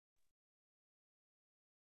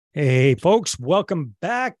Hey, folks, welcome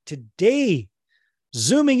back. Today,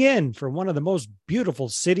 zooming in from one of the most beautiful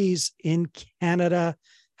cities in Canada,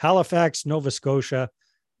 Halifax, Nova Scotia.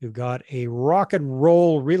 We've got a rock and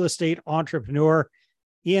roll real estate entrepreneur,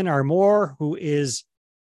 Ian Armour, he's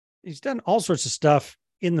done all sorts of stuff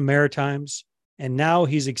in the Maritimes, and now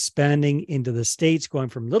he's expanding into the States, going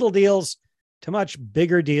from little deals to much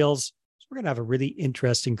bigger deals. So we're going to have a really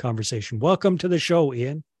interesting conversation. Welcome to the show,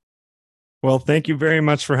 Ian. Well, thank you very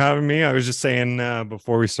much for having me. I was just saying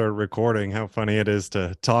before we started recording how funny it is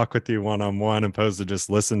to talk with you one on one opposed to just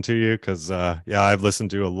listen to you. Because, yeah, I've listened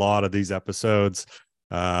to a lot of these episodes,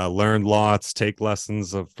 learned lots, take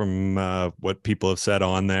lessons from what people have said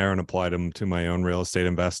on there and applied them to my own real estate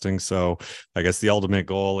investing. So I guess the ultimate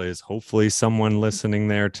goal is hopefully someone listening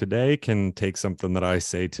there today can take something that I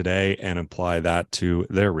say today and apply that to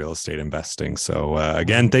their real estate investing. So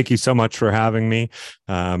again, thank you so much for having me.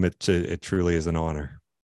 It truly is an honor.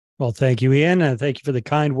 Well, thank you, Ian, and thank you for the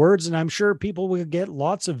kind words. And I'm sure people will get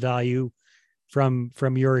lots of value from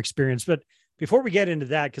your experience. But before we get into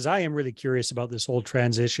that, because I am really curious about this whole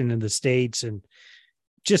transition in the States and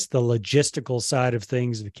just the logistical side of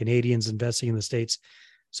things, the Canadians investing in the States.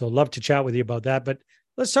 So I'd love to chat with you about that. But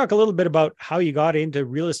let's talk a little bit about how you got into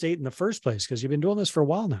real estate in the first place, because you've been doing this for a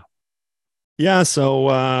while now. Yeah, so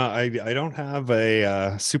I don't have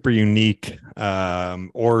a super unique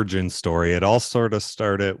origin story. It all sort of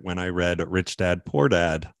started when I read Rich Dad Poor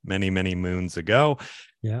Dad many moons ago.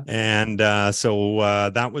 Yeah. And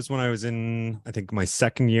that was when I was in, I think, my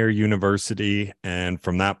second year university. And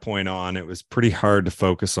from that point on, it was pretty hard to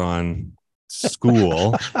focus on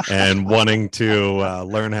school and wanting to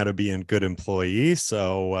learn how to be a good employee.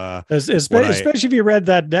 So what I Especially if you read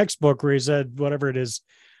that next book where he said, whatever it is,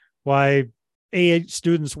 why A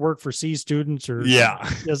students work for C students or yeah.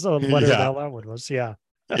 yes, whatever the Yeah. hell that one was. Yeah.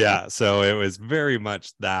 Yeah, so it was very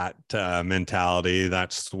much that mentality,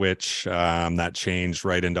 that switch, that changed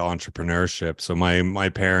right into entrepreneurship. So my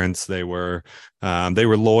parents, they were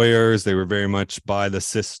lawyers. They were very much by the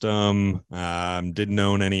system. Didn't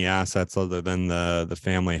own any assets other than the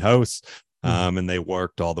family house. Mhm. And they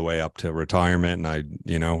worked all the way up to retirement.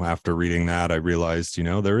 And after reading that, I realized,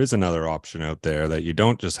 there is another option out there that you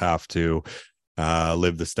don't just have to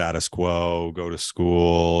live the status quo, go to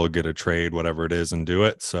school, get a trade, whatever it is, and do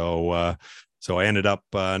it. So I ended up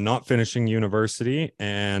not finishing university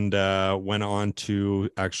and went on to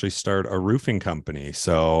actually start a roofing company.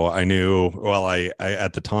 So I knew, well, I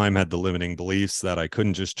at the time had the limiting beliefs that I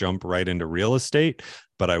couldn't just jump right into real estate,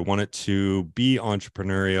 but I wanted to be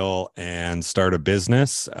entrepreneurial and start a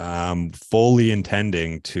business, fully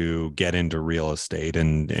intending to get into real estate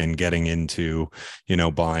and getting into,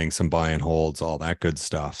 buying some buy and holds, all that good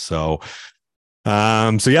stuff. So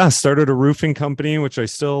yeah, started a roofing company, which I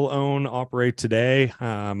still own, operate today.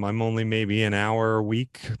 I'm only maybe an hour a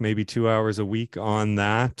week, maybe 2 hours a week on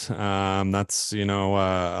that. That's,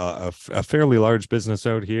 a fairly large business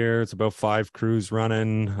out here. It's about 5 crews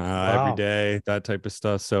running every Wow. day, that type of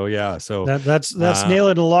stuff. So yeah, That's uh,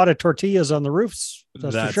 nailing a lot of tortillas on the roofs.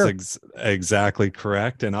 That's for that's sure. exactly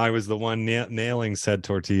correct. And I was the one nailing said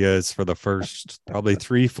tortillas for the first probably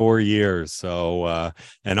 3, 4 years.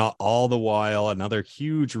 And all the while, another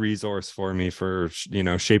huge resource for me for,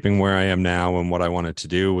 shaping where I am now and what I wanted to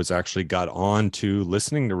do was actually got on to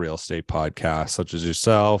listening to real estate podcasts such as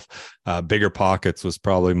yourself. Bigger Pockets was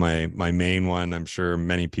probably my main one. I'm sure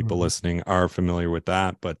many people Mhm. listening are familiar with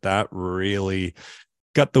that, but that really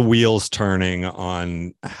got the wheels turning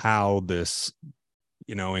on how this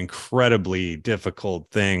incredibly difficult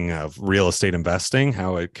thing of real estate investing,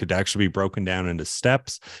 how it could actually be broken down into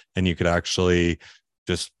steps and you could actually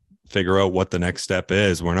just figure out what the next step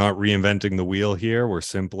is. We're not reinventing the wheel here. We're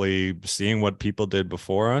simply seeing what people did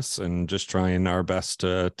before us and just trying our best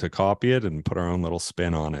to copy it and put our own little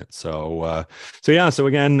spin on it. So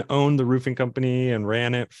again, owned the roofing company and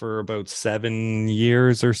ran it for about 7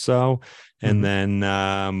 years or so, and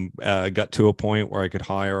Mhm. then got to a point where I could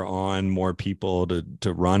hire on more people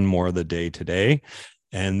to run more of the day to day.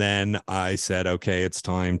 And then I said, okay, it's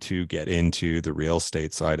time to get into the real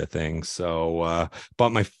estate side of things. So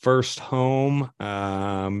bought my first home,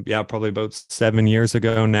 yeah, probably about 7 years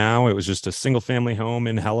ago now. It was just a single family home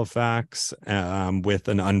in Halifax, with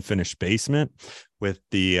an unfinished basement, with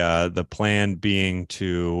the plan being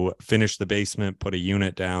to finish the basement, put a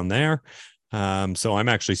unit down there. So I'm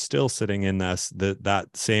actually still sitting in that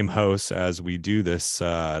same house as we do this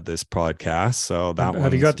podcast. So that Have you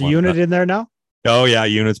one's got the one. unit in there now? Oh yeah,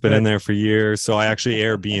 unit's been in Good. there for years. So I actually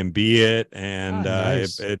Airbnb it, and Ah,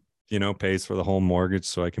 nice. it pays for the whole mortgage,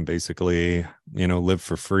 so I can basically live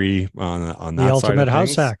for free on The that side ultimate of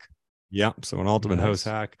house things. hack. Yeah, so an ultimate host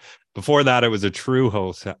Nice. hack. Before that, it was a true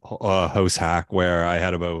host hack where I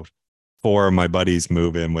had about four of my buddies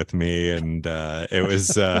move in with me, and it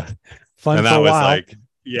was Fun and for that a was while. like,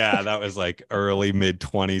 yeah, that was like early mid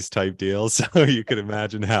 20s type deal. So you could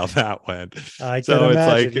imagine how that went. I can So it's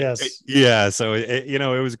imagine. like, Yes. yeah, so it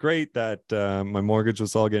was great that my mortgage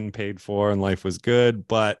was all getting paid for and life was good,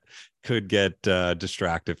 but could get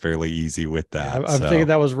distracted fairly easy with Yeah, that. I'm thinking So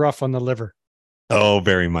that was rough on the liver. oh,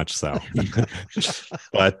 very much so.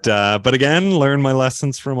 But again, learned my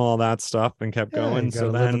lessons from all that stuff and kept Yeah, you going. got So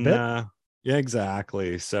to live a then bit. yeah,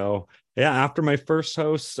 exactly. So yeah, after my first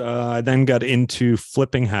house, I then got into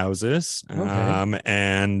flipping houses. Okay.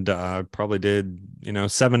 And probably did,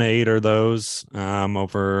 7 8 of those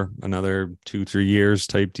over another 2 3 years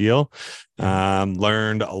type deal. Yeah.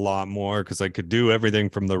 Learned a lot more because I could do everything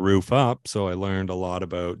from the roof up. So I learned a lot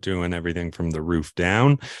about doing everything from the roof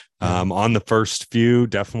down. Yeah. On the first few,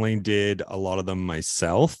 definitely did a lot of them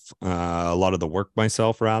myself, a lot of the work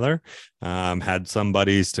myself, rather. Had some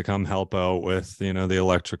buddies to come help out with, the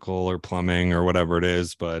electrical or plumbing or whatever it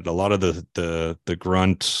is, but a lot of the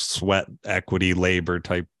grunt, sweat, equity, labor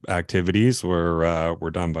type activities were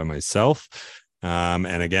done by myself.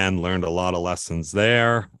 And again, learned a lot of lessons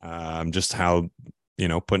there. Just how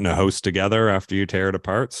putting a house together after you tear it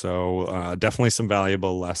apart. So definitely some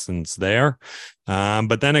valuable lessons there.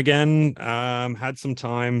 But then again, had some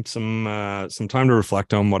time to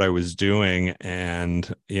reflect on what I was doing,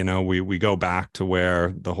 and we go back to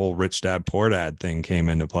where the whole rich dad poor dad thing came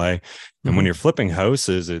into play. And when Hmm. you're flipping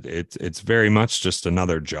houses, it's very much just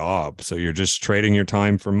another job. So you're just trading your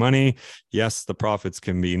time for money. Yes, the profits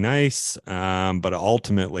can be nice, but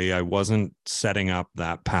ultimately, I wasn't setting up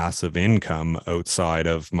that passive income outside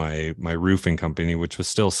of my roofing company, which was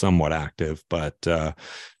still somewhat active, but.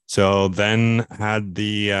 So then had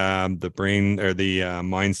the brain or the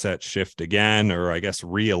mindset shift again, or I guess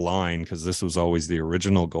realign, because this was always the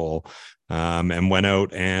original goal, and went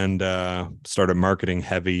out and started marketing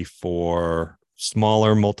heavy for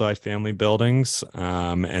smaller multifamily buildings.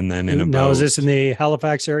 And then in Now, is about this in the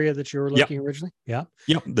Halifax area that you were yep. looking originally? Yeah.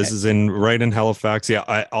 Yep, this Eh, is in right in Halifax.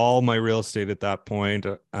 Yeah, all my real estate at that point,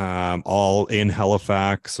 all in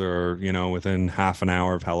Halifax, or within half an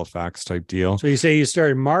hour of Halifax type deal. So you say you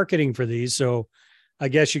started marketing for these. So I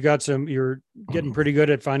guess you're getting pretty good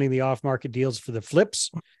at finding the off market deals for the flips.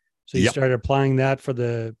 So you Yep. started applying that for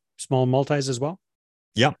the small multis as well.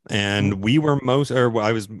 Yep. Hmm. And we were most, or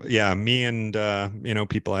I was, yeah, me and,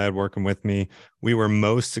 people I had working with me, we were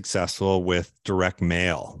most successful with direct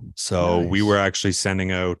mail. So we were Nice. actually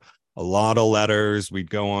sending out a lot of letters. We'd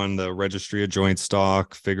go on the registry of joint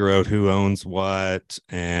stock, figure out who owns what.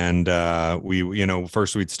 And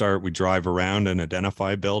first we'd drive around and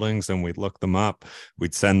identify buildings and we'd look them up.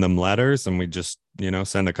 We'd send them letters and we'd just,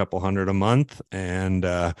 send a couple hundred a month. And,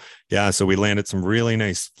 yeah, so we landed some really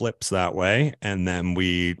nice flips that way, and then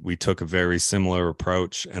we took a very similar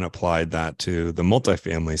approach and applied that to the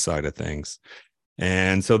multifamily side of things.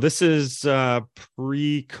 And so this is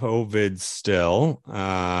pre-COVID still.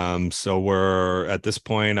 So we're at this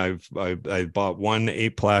point. I bought one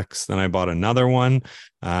eightplex, then I bought another one.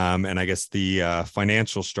 And I guess the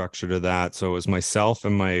financial structure to that. So it was myself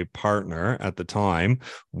and my partner at the time.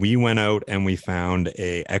 We went out and we found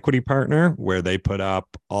a equity partner where they put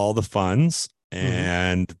up all the funds Hmm.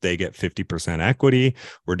 and they get 50% equity.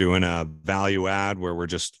 We're doing a value add where we're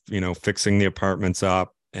just, fixing the apartments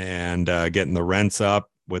up and getting the rents up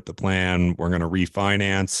with the plan. We're going to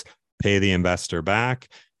refinance, pay the investor back,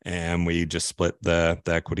 and we just split the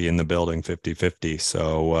equity in the building 50-50.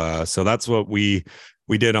 So that's what we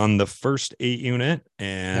did on the first 8 unit.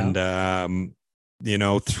 Yeah. And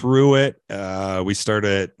through it, we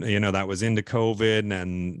started, that was into COVID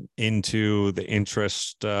and into the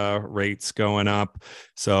interest rates going up.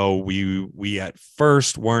 So we at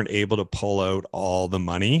first weren't able to pull out all the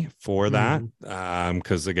money for that, Hmm.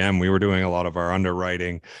 because again, we were doing a lot of our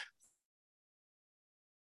underwriting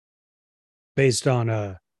Based on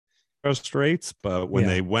interest rates, but when yeah.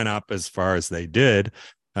 they went up as far as they did,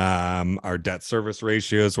 our debt service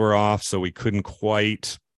ratios were off, so we couldn't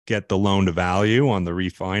quite get the loan to value on the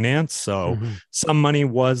refinance. So Hmm. some money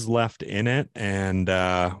was left in it, and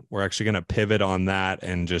we're actually going to pivot on that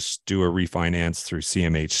and just do a refinance through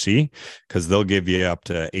CMHC, because they'll give you up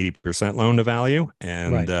to 80% loan to value,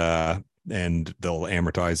 Right. and they'll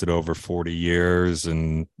amortize it over 40 years,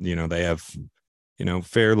 and they have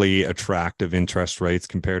fairly attractive interest rates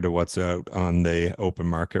compared to what's out on the open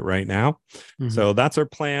market right now. Hmm. So that's our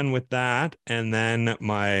plan with that. And then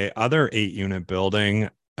my other 8 unit building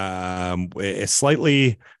is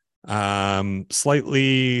slightly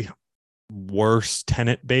worse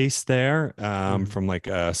tenant base there, Mm. from like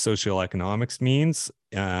socioeconomics means.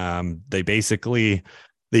 They basically,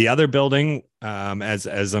 the other building,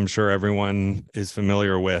 as I'm sure everyone is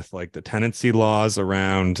familiar with, like the tenancy laws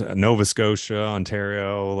around Nova Scotia,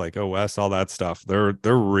 Ontario, like OS, all that stuff, they're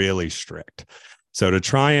really strict. So to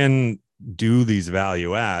try and do these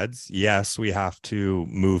value adds, yes, we have to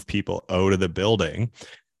move people out of the building.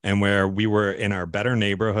 And where we were in our better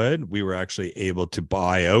neighborhood, we were actually able to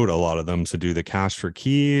buy out a lot of them to do the cash for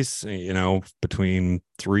keys, between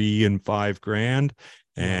 3 and 5 grand,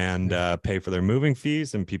 Wow. and Yeah. pay for their moving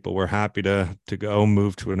fees. And people were happy to go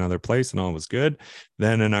move to another place, and all was good.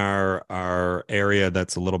 Then in our area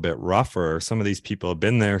that's a little bit rougher, some of these people have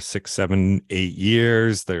been there 6, 7, 8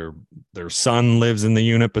 years. Their son lives in the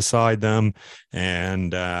unit beside them,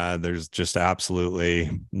 and there's just absolutely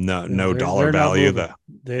no Yeah, no dollar they're not value moving. that.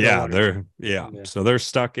 They don't Yeah, want to. Yeah. so they're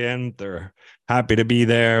stuck in. They're happy to be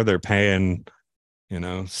there. They're paying,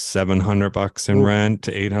 $700 in Oh, rent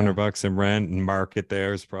to eight yeah. hundred bucks in rent, and market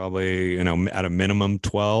there is probably, at a minimum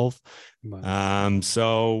 12. Wow.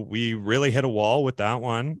 So we really hit a wall with that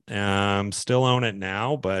one. Still own it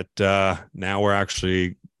now, but now we're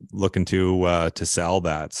actually looking to sell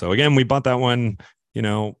that. So again, we bought that one, you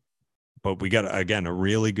know, but we got, again, a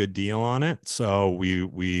really good deal on it. So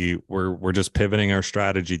we're just pivoting our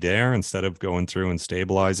strategy there. Instead of going through and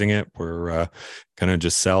stabilizing it, we're gonna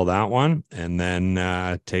just sell that one and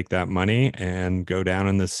then take that money and go down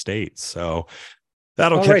in the States. So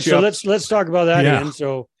that'll All right. catch you So up. let's talk about that, Yeah. Ian.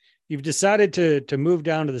 So you've decided to move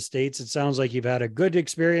down to the States. It sounds like you've had a good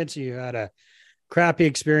experience. You had a crappy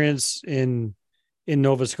experience in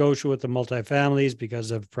Nova Scotia with the multifamilies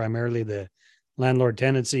because of primarily the landlord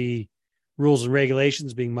tenancy rules and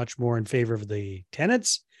regulations being much more in favor of the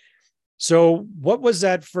tenants. So what was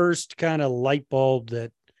that first kind of light bulb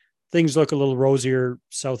that things look a little rosier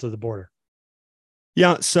south of the border?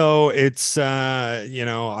 Yeah, so it's and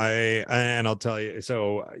I'll tell you,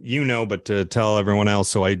 so but to tell everyone else,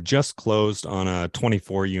 so I just closed on a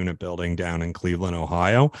 24 unit building down in Cleveland,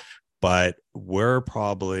 Ohio, but we're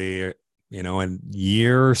probably, a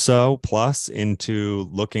year or so plus into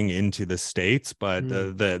looking into the States. But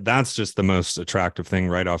that's just the most attractive thing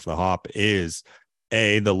right off the hop is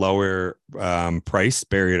the lower price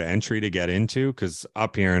barrier to entry to get into, because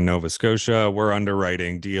up here in Nova Scotia, we're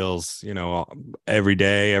underwriting deals, every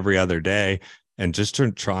day, every other day, and just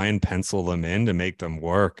to try and pencil them in to make them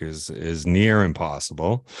work is near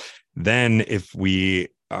impossible. Then if we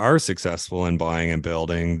are successful in buying and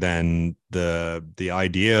building, then the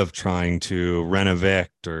idea of trying to renovate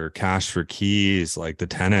or cash for keys, like the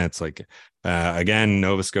tenants, like again,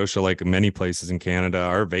 Nova Scotia, like many places in Canada,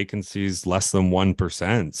 our vacancies less than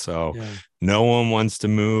 1%. So Yeah. no one wants to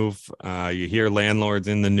move. You hear landlords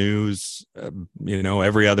in the news,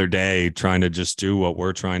 every other day trying to just do what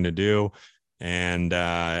we're trying to do. And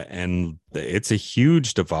it's a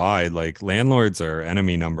huge divide. Like landlords are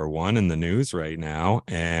enemy number one in the news right now.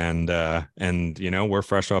 And we're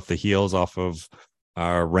fresh off the heels off of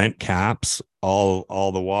our rent caps,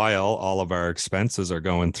 all the while all of our expenses are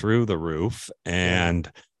going through the roof, Yeah.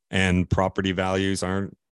 and property values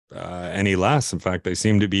aren't any less. In fact, they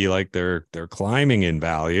seem to be like they're climbing in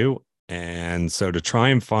value. And so to try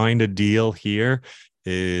and find a deal here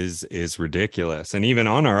is ridiculous. And even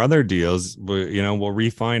on our other deals, we'll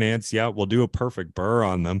refinance. Yeah, we'll do a perfect burr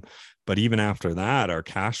on them, but even after that, our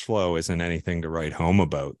cash flow isn't anything to write home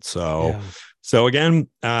about. So Yeah. so again,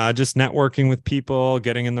 just networking with people,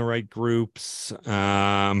 getting in the right groups,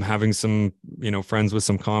 having some, friends with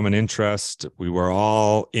some common interest. We were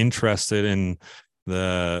all interested in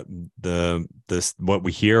this what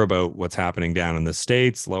we hear about what's happening down in the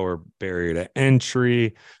States, lower barrier to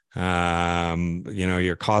entry.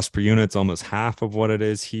 Your cost per unit's almost half of what it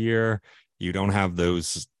is here. You don't have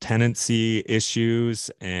those tenancy issues,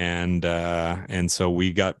 and so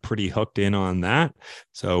we got pretty hooked in on that.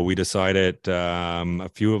 So we decided, a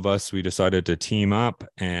few of us, we decided to team up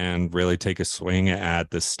and really take a swing at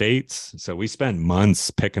the States. So we spent months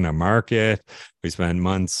picking a market. We spent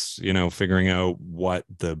months, figuring out what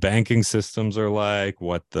the banking systems are like,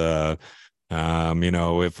 what the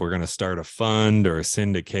if we're going to start a fund or a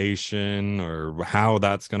syndication or how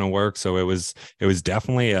that's going to work. So it was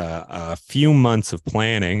definitely a few months of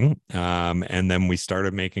planning. And then we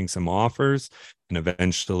started making some offers, and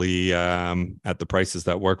eventually, at the prices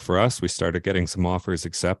that work for us, we started getting some offers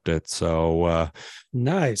accepted. So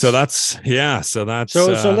Nice. that's, yeah. So that's,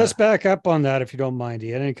 So let's back up on that if you don't mind,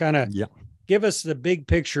 Ian, and kind of yeah. give us the big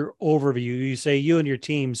picture overview. You say you and your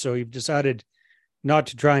team, so you've decided not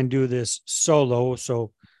to try and do this solo.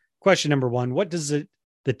 So question number one, what does the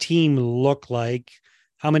team look like?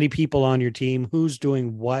 how many people on your team, who's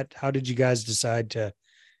doing what, how did you guys decide to,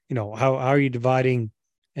 how are you dividing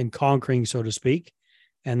and conquering, so to speak?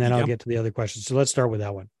 And then I'll Yep. get to the other questions. So let's start with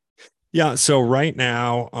that one. Yeah. So right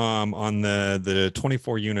now, on the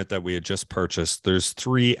 24 unit that we had just purchased, there's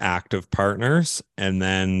three active partners, and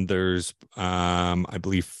then there's I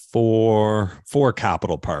believe four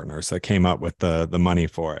capital partners that came up with the money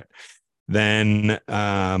for it. Then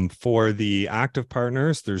for the active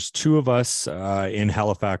partners, there's two of us in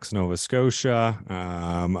Halifax, Nova Scotia.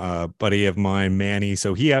 A buddy of mine, Manny.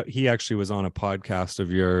 So he actually was on a podcast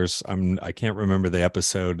of yours. I can't remember the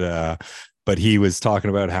episode, but he was talking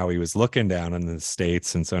about how he was looking down in the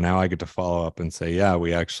States. And so now I get to follow up and say, yeah,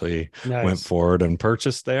 we actually went Nice. forward and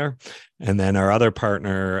purchased there. And then our other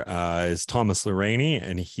partner is Thomas Lorraine,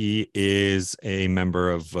 and he is a member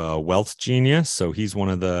of Wealth Genius. So he's one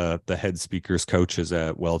of the head speakers coaches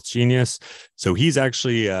at Wealth Genius. So he's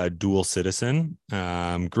actually a dual citizen,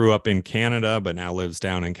 grew up in Canada, but now lives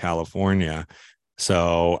down in California.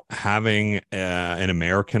 So having an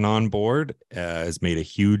American on board has made a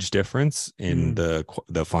huge difference in the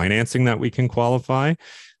financing that we can qualify.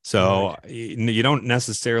 So Right. you don't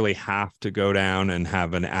necessarily have to go down and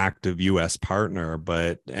have an active U.S. partner,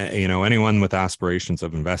 but anyone with aspirations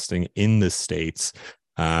of investing in the States,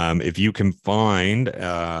 if you can find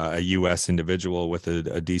a U.S. individual with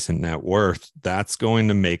a decent net worth, that's going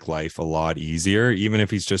to make life a lot easier. Even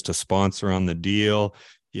if he's just a sponsor on the deal,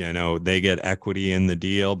 they get equity in the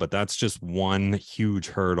deal, but that's just one huge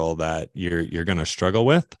hurdle that you're going to struggle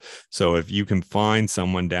with. So if you can find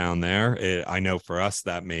someone down there, I know for us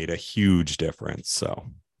that made a huge difference. So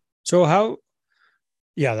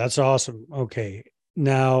yeah, that's awesome. Okay.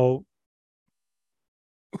 Now,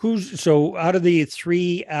 so out of the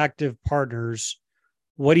three active partners,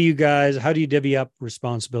 how do you divvy up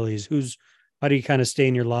responsibilities? How do you kind of stay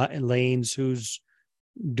in your lanes? Who's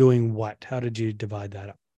doing what? How did you divide that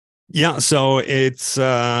up? Yeah, so it's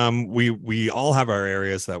we all have our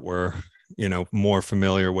areas that we're more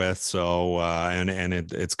familiar with. So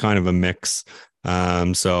it's kind of a mix.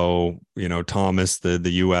 So Thomas, the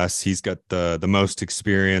US, he's got the most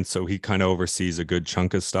experience, so he kind of oversees a good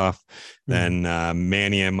chunk of stuff. Then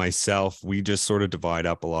Manny and myself, we just sort of divide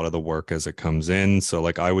up a lot of the work as it comes in. So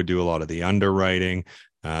like I would do a lot of the underwriting.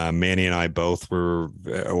 Manny and I both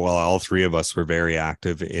all three of us were very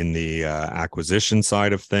active in the acquisition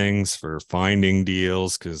side of things for finding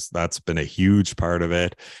deals, because that's been a huge part of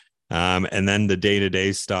it. And then the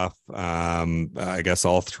day-to-day stuff, I guess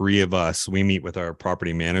all three of us, we meet with our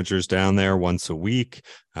property managers down there once a week,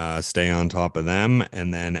 stay on top of them.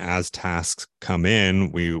 And then as tasks come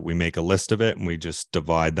in, we make a list of it and we just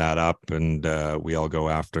divide that up, and we all go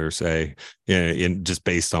after, say, just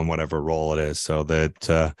based on whatever role it is, so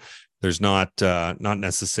that there's not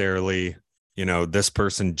necessarily this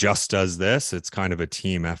person just does this. It's kind of a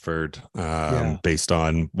team effort Yeah. based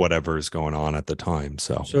on whatever is going on at the time.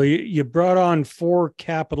 So So you brought on four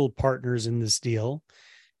capital partners in this deal.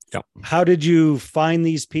 yeah. How did you find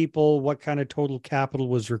these people? What kind of total capital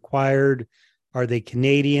was required? Are they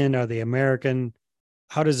Canadian? Are they American?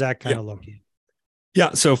 How does that kind Yeah. of look?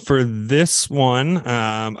 Yeah. So for this one,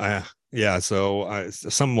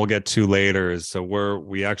 something we'll get to later is, so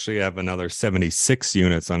we actually have another 76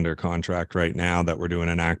 units under contract right now that we're doing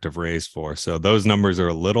an active raise for. So those numbers are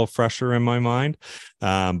a little fresher in my mind.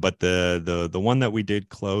 But the one that we did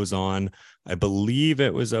close on, I believe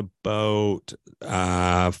it was about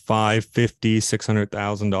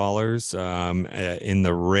 $600,000 in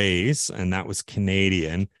the raise, and that was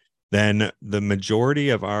Canadian. Then the majority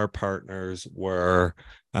of our partners were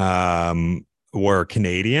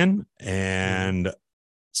Canadian. And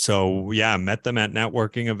so, yeah, met them at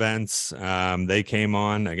networking events. They came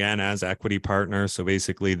on again as equity partners. So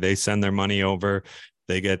basically they send their money over.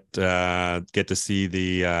 They get to see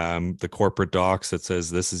the corporate docs that says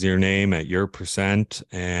this is your name at your percent.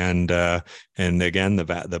 And again,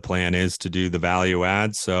 the plan is to do the value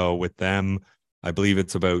add. So with them, I believe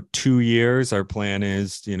it's about 2 years. Our plan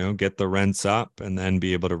is, get the rents up and then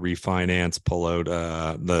be able to refinance, pull out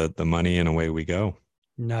the money, and away we go.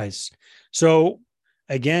 Nice. So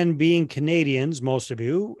again, being Canadians, most of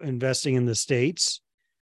you investing in the States,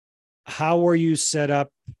 how were you set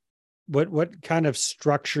up? What kind of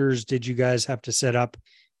structures did you guys have to set up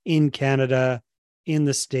in Canada, in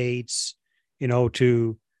the States,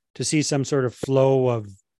 to see some sort of flow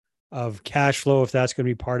of cash flow, if that's going to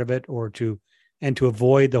be part of it, or to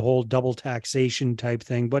avoid the whole double taxation type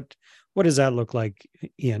thing? What does that look like,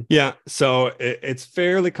 Ian? Yeah, so it's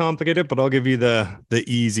fairly complicated, but I'll give you the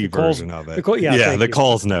easy version of it. Yeah, Yeah, thank the you.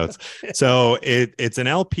 calls notes. So it's an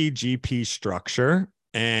LPGP structure.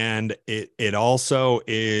 And it also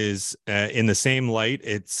is in the same light.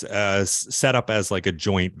 It's set up as like a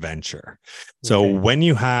joint venture. So Okay. when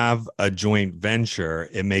you have a joint venture,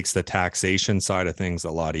 it makes the taxation side of things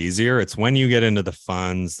a lot easier. It's when you get into the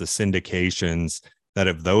funds, the syndications, that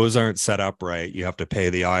if those aren't set up right, you have to pay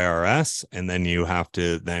the IRS, and then you have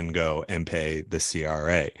to then go and pay the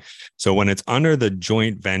CRA. So when it's under the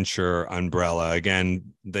joint venture umbrella,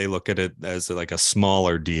 again, they look at it as like a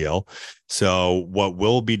smaller deal. So what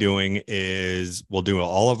we'll be doing is we'll do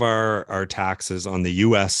all of our taxes on the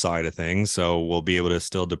US side of things. So we'll be able to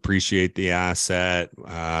still depreciate the asset.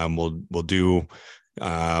 We'll do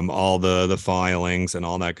all the filings and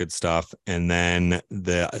all that good stuff. And then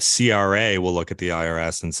the CRA will look at the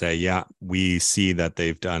IRS and say, yeah, we see that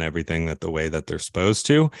they've done everything that the way that they're supposed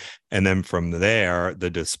to. And then from there, the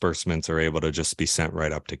disbursements are able to just be sent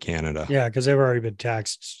right up to Canada. Yeah, because they've already been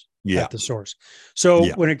taxed Yeah. at the source. So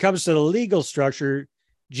Yeah. when it comes to the legal structure,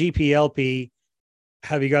 GPLP,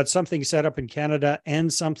 have you got something set up in Canada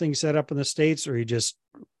and something set up in the States, or you just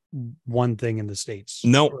one thing in the States?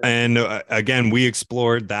 No, and again, we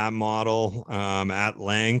explored that model at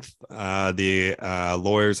length. The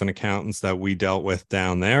lawyers and accountants that we dealt with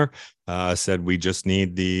down there said we just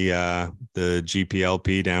need the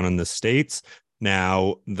GPLP down in the States.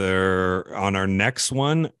 Now, they're on our next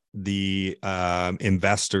one. The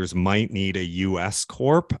investors might need a U.S.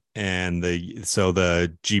 corp, and so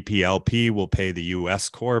the GPLP will pay the U.S.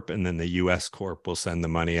 corp, and then the U.S. corp will send the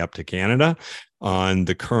money up to Canada. On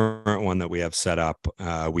the current one that we have set up,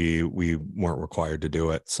 we weren't required to do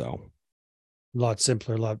it. So a lot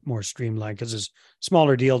simpler, a lot more streamlined because it's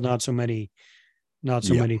smaller deal, not so many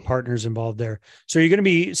partners involved there. So you're going to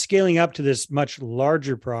be scaling up to this much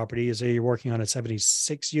larger property. As you're working on a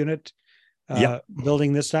 76 unit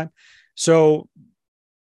building this time. So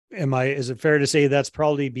is it fair to say that's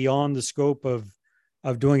probably beyond the scope of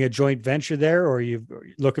doing a joint venture there, or are you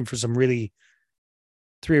looking for some really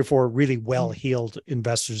 3 or 4 really well-heeled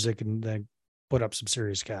investors that can then put up some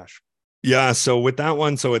serious cash? Yeah, so with that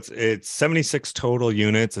one, so it's 76 total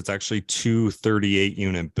units. It's actually 2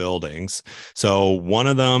 38-unit buildings. So one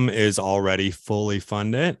of them is already fully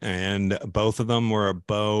funded, and both of them were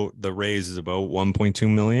the raise is about 1.2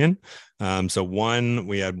 million. So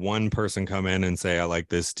we had one person come in and say, I like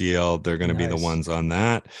this deal. They're going to be the ones on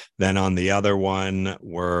that. Then on the other one,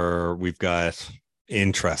 we've got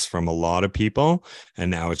interest from a lot of people, and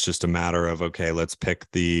now it's just a matter of, okay, let's pick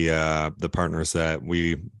the partners that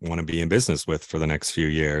we want to be in business with for the next few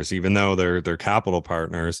years. Even though they're capital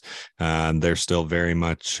partners, they're still very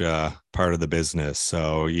much part of the business.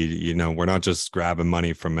 So you know, we're not just grabbing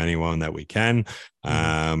money from anyone that we can.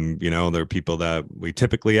 You know, there are people that we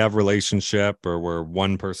typically have relationship, or we're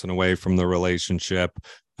one person away from the relationship.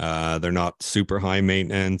 They're not super high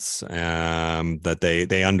maintenance, that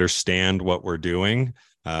they understand what we're doing.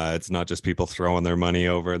 It's not just people throwing their money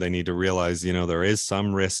over. They need to realize, you know, there is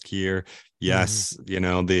some risk here. Yes, you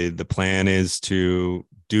know, the plan is to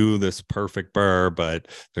do this perfect burr, but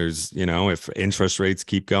there's, you know, if interest rates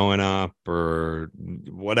keep going up or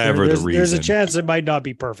whatever the reason, there's a chance it might not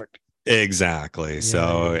be perfect. Exactly.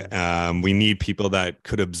 We need people that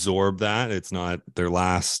could absorb that. It's not their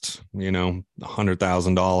last, you know,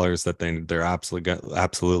 $100,000 that they're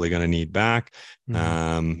absolutely going to need back.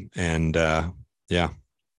 Yeah.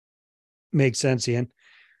 Makes sense, Ian.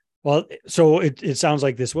 Well, so it sounds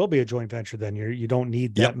like this will be a joint venture then. You don't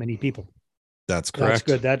need that many people. That's correct. That's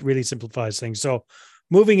good. That really simplifies things. So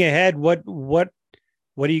moving ahead, what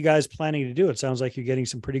are you guys planning to do? It sounds like you're getting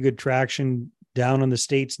some pretty good traction down in the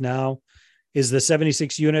States now. Is the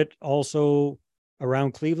 76 unit also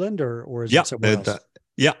around Cleveland, or is it somewhere else?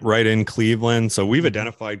 Right in Cleveland. So we've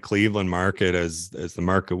identified Cleveland market as the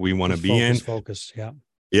market we want to be in. Focus. Yeah.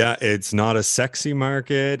 Yeah, it's not a sexy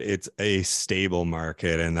market, it's a stable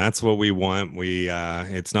market, and that's what we want.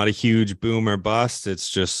 It's not a huge boom or bust. It's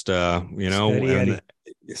just you know,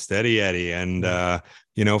 steady Eddie. And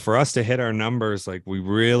you know, for us to hit our numbers, like, we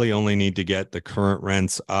really only need to get the current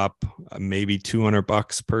rents up maybe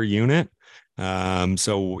 $200 per unit.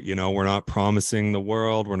 So, you know, we're not promising the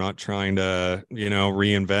world. We're not trying to, you know,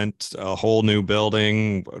 reinvent a whole new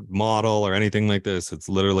building model or anything like this. It's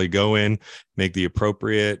literally go in, make the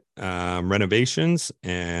appropriate renovations,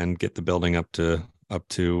 and get the building up to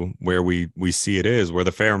where we see it is, where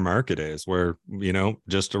the fair market is, where, you know,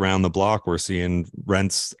 just around the block, we're seeing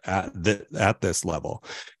rents at this level.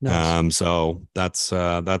 Nice. So that's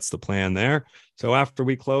the plan there. So after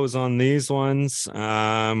we close on these ones,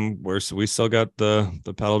 we still got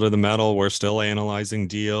the pedal to the metal. We're still analyzing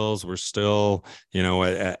deals. We're still, you know,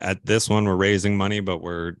 at this one, we're raising money, but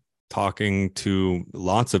we're talking to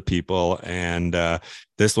lots of people, and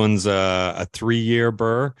this one's a 3-year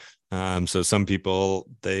burr. So some people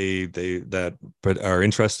that are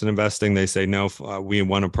interested in investing, they say no, we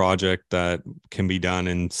want a project that can be done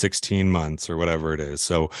in 16 months or whatever it is.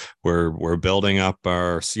 So we're building up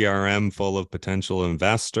our CRM full of potential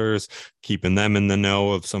investors, keeping them in the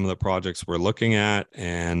know of some of the projects we're looking at,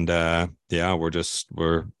 and yeah,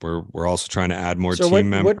 we're also trying to add more So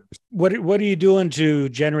team members. what are you doing to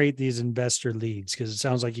generate these investor leads? Because it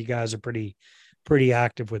sounds like you guys are pretty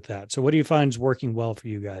active with that. So what do you find is working well for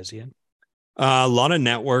you guys, Ian? A lot of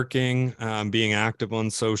networking, being active on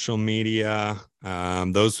social media.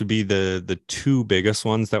 Those would be the two biggest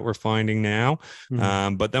ones that we're finding now.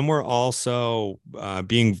 But then we're also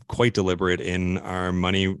being quite deliberate in our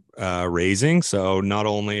money raising. So not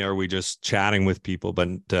only are we just chatting with people, but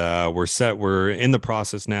we're in the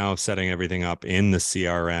process now of setting everything up in the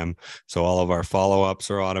CRM. So all of our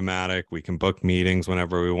follow-ups are automatic. We can book meetings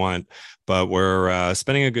whenever we want. But we're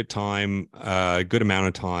spending a good amount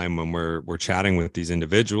of time when we're chatting with these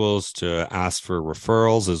individuals to ask for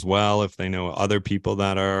referrals as well if they know other people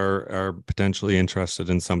that are potentially interested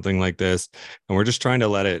in something like this. And we're just trying to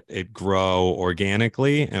let it grow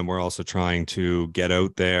organically, and we're also trying to get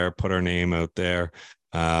out there, put our name out there,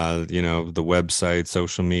 the website,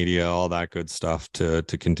 social media, all that good stuff to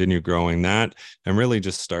continue growing that, and really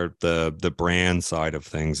just start the brand side of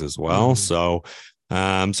things as well. So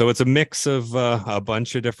it's a mix of a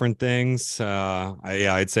bunch of different things.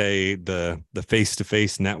 I'd say the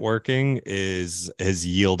face-to-face networking has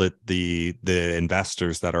yielded the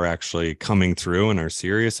investors that are actually coming through and are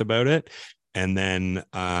serious about it. And then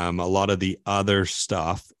a lot of the other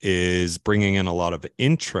stuff is bringing in a lot of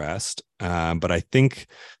interest. But I think,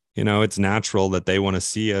 it's natural that they want to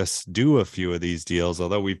see us do a few of these deals,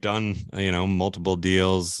 although we've done, multiple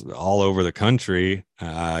deals all over the country.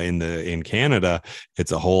 In Canada,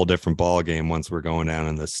 it's a whole different ball game once we're going down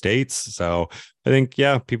in the States. So I think,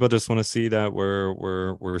 yeah, people just want to see that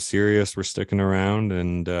we're serious, we're sticking around,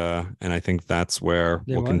 and I think that's where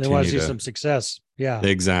we'll continue. They want to see some success. Yeah,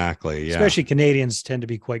 exactly. Yeah, especially Canadians tend to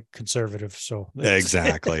be quite conservative. So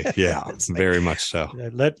exactly. Yeah, very much so.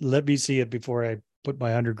 Let me see it before I put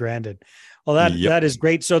my $100,000 in. Well, that is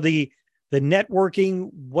great. So the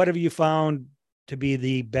networking, what have you found to be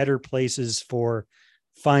the better places for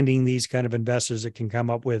finding these kind of investors that can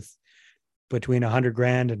come up with between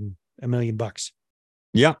 $100,000 and $1 million?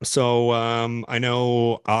 Yeah. So I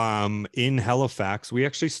know in Halifax, we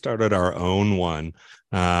actually started our own one.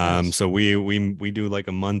 Nice. So we do like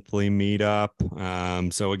a monthly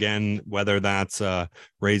meetup. So again, whether that's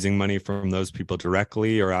raising money from those people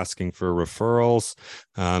directly or asking for referrals.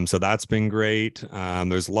 So that's been great.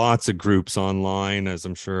 There's lots of groups online, as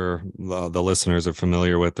I'm sure the listeners are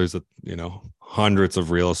familiar with. There's hundreds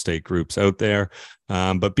of real estate groups out there.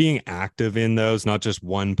 But being active in those, not just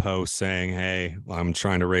one post saying, hey, I'm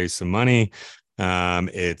trying to raise some money.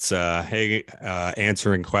 It's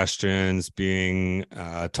answering questions, being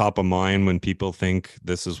top of mind when people think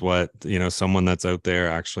this is what, someone that's out there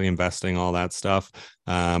actually investing, all that stuff.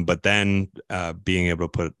 But then being able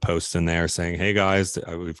to put posts in there saying, hey guys,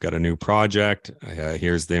 we've got a new project.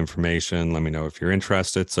 Here's the information. Let me know if you're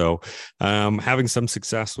interested. So having some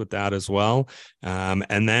success with that as well.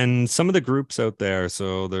 And then some of the groups out there.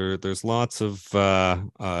 So there's lots of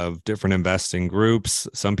different investing groups.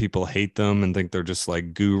 Some people hate them and think they're just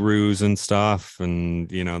like gurus and stuff.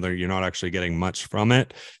 And, you're not actually getting much from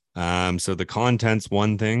it. So the content's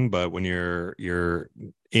one thing, but when you're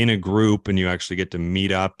in a group and you actually get to meet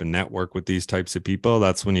up and network with these types of people,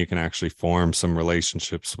 that's when you can actually form some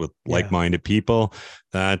relationships with like-minded people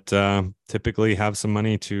that typically have some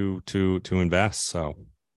money to invest. So,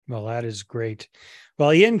 well, that is great.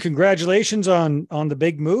 Well, Ian, congratulations on the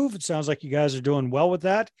big move. It sounds like you guys are doing well with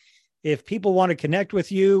that. If people want to connect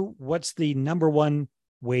with you, what's the number one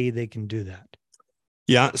way they can do that?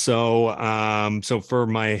 Yeah. So for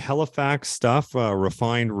my Halifax stuff,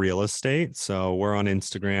 Refined Real Estate. So we're on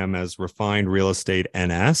Instagram as Refined Real Estate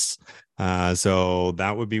NS. So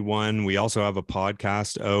that would be one. We also have a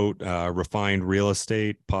podcast out, Refined Real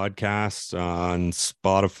Estate podcast on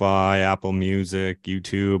Spotify, Apple Music,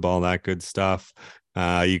 YouTube, all that good stuff.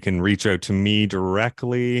 You can reach out to me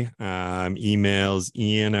directly. Emails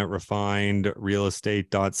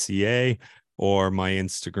ian@refinedrealestate.ca, or my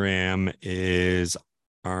Instagram is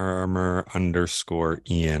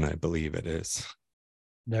Armour_Ian, I believe it is.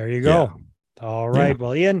 There you go. Yeah. All right. Yeah.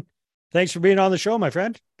 Well, Ian, thanks for being on the show, my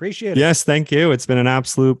friend. Appreciate it. Yes, thank you. It's been an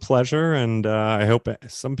absolute pleasure. And I hope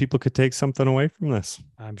some people could take something away from this.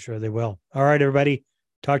 I'm sure they will. All right, everybody.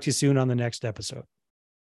 Talk to you soon on the next episode.